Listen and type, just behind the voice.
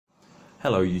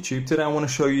Hello YouTube, today I want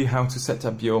to show you how to set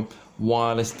up your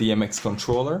wireless DMX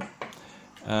controller.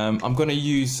 I'm going to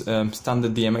use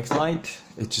standard DMX light,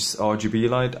 it's just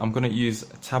RGB light. I'm going to use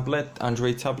a tablet,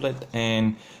 Android tablet,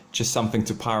 and just something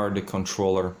to power the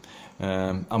controller.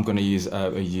 I'm going to use a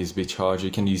USB charger.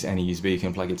 You can use any USB, you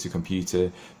can plug it to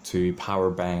computer, to power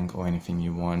bank, or anything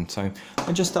you want. So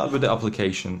I'll just start with the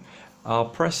application. I'll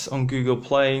press on Google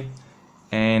Play.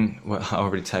 And well, I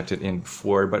already typed it in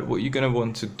before, but what you're going to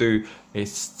want to do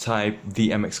is type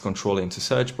DMX controller into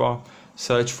search bar,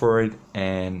 search for it,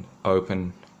 and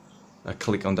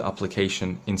click on the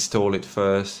application, install it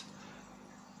first,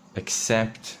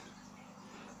 accept.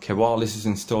 Okay, while this is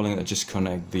installing, I just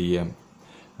connect the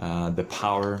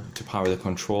power to power the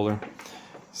controller.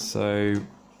 So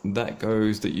that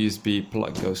goes, the USB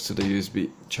plug goes to the USB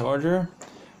charger,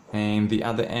 and the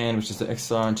other end, which is the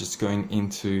XR, just going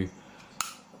into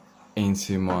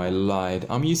my light.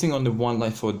 I'm using on the one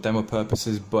light for demo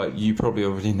purposes, but you probably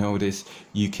already know this.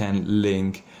 You can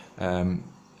link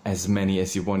as many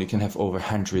as you want. You can have over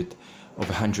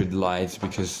 100 lights,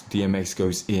 because DMX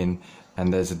goes in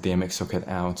and there's a DMX socket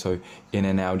out, so in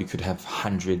and out you could have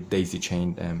 100 daisy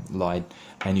chain light,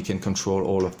 and you can control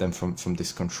all of them from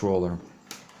this controller.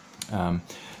 I'm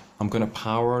gonna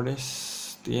power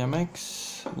this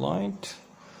DMX light.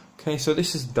 Okay, so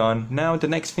this is done. Now the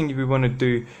next thing we want to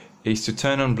do is to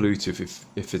turn on Bluetooth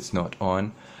if it's not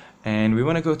on, and we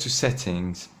want to go to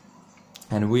settings,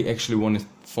 and we actually want to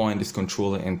find this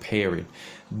controller and pair it.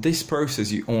 This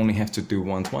process you only have to do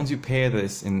once. Once you pair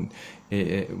this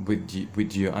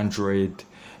with your Android,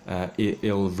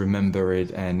 it'll remember it,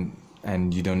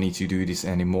 and you don't need to do this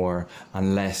anymore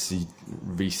unless you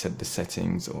reset the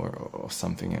settings or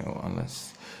something, or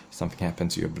unless something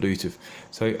happens to your Bluetooth.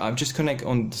 So I'm just connect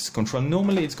on this controller.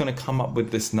 Normally it's going to come up with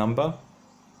this number,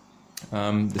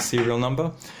 the serial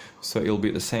number, so it'll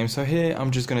be the same. So here I'm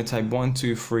just going to type 1,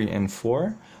 2, 3, and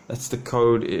 4. That's the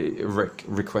code. It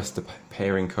request the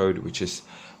pairing code, which is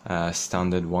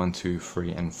standard 1, 2,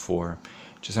 3, and 4.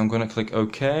 I'm going to click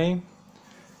OK.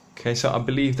 Okay, so I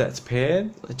believe that's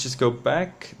paired. Let's just go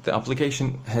back. The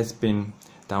application has been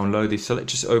downloaded, so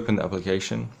let's just open the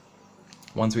application.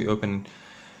 Once we open,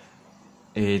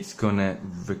 it's gonna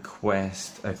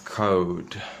request a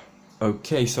code.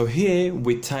 Okay, so here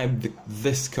we type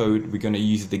this code, we're going to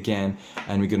use it again,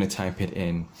 and we're going to type it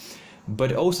in.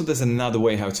 But also there's another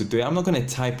way how to do it. I'm not going to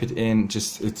type it in,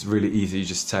 it's really easy. You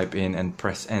just type in and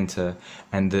press enter,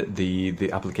 and the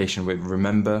application will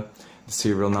remember the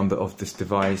serial number of this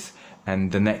device,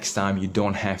 and the next time you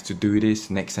don't have to do this.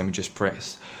 Next time you just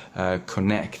press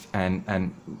connect,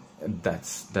 and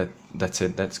that's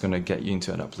it. That's going to get you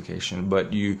into an application.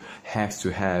 But you have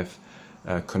to have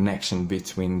connection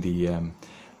between the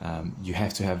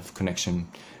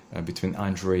between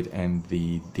Android and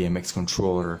the DMX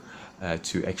controller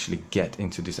to actually get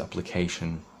into this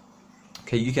application.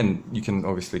 Okay, you can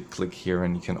obviously click here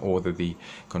and you can order the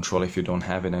controller if you don't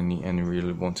have it and you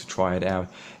really want to try it out.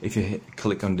 If you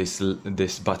click on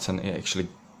this button, it actually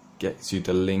gets you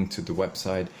the link to the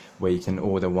website where you can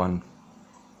order one.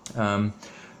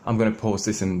 I'm going to post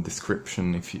this in the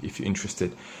description if you're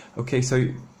interested. Okay, so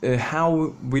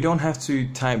how we don't have to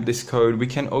type this code, we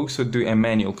can also do a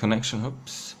manual connection.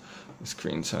 Oops, the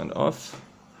screen turned off.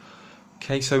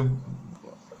 Okay, so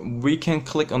we can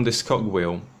click on this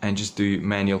cogwheel and just do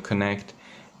manual connect,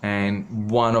 and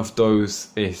one of those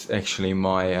is actually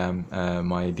my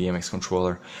my DMX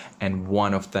controller, and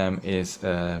one of them is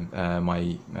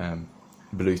my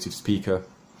Bluetooth speaker.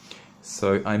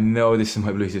 So I know this is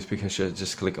my Bluetooth speaker, so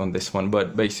just click on this one,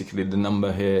 but basically the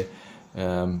number here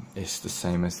is the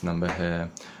same as the number here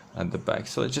at the back.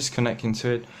 So let's just connect into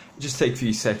it. It just takes a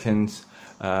few seconds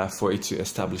for it to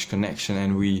establish connection,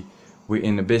 and we're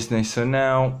in the business. So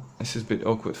now this is a bit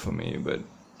awkward for me, but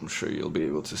I'm sure you'll be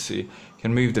able to see. You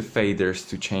can move the faders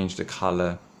to change the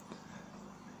color.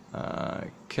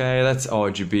 Okay, that's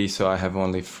RGB, so I have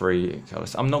only 3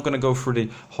 colors. I'm not going to go through the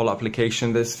whole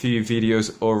application. There's a few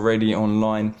videos already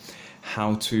online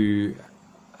how to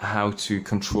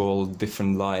control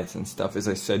different lights and stuff. As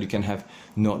I said, you can have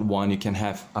not one, you can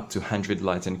have up to 100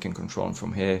 lights, and you can control them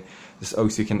from here. There's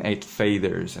also, you can add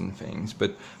faders and things,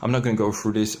 but I'm not going to go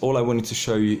through this. All I wanted to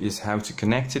show you is how to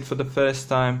connect it for the first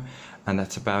time, and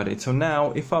that's about it. So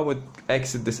now if I would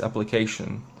exit this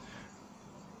application,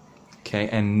 okay,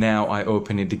 and now I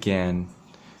open it again,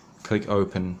 click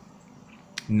open.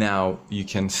 Now you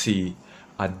can see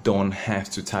I don't have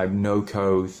to type no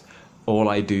code. All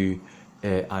I do,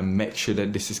 I make sure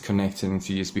that this is connected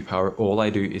into USB power. All I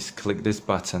do is click this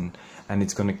button, and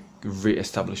it's going to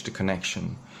re-establish the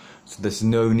connection. So there's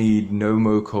no need, no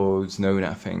more codes, no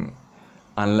nothing.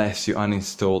 unless you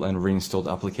uninstall and reinstall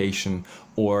the application,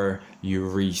 or you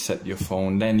reset your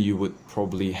phone. Then you would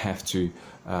probably have to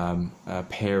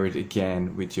pair it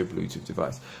again with your Bluetooth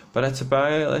device. But that's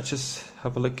about it. Let's just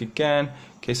have a look again.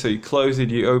 Okay, so you close it,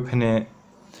 you open it,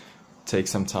 take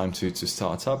some time to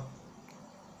start up.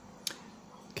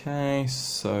 Okay,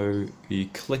 so you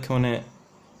click on it,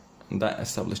 and that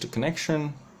established a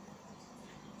connection.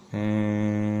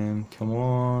 And come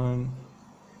on.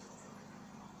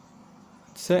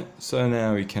 That's it. So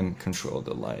now we can control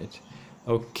the light.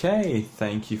 Okay,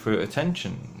 thank you for your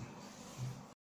attention.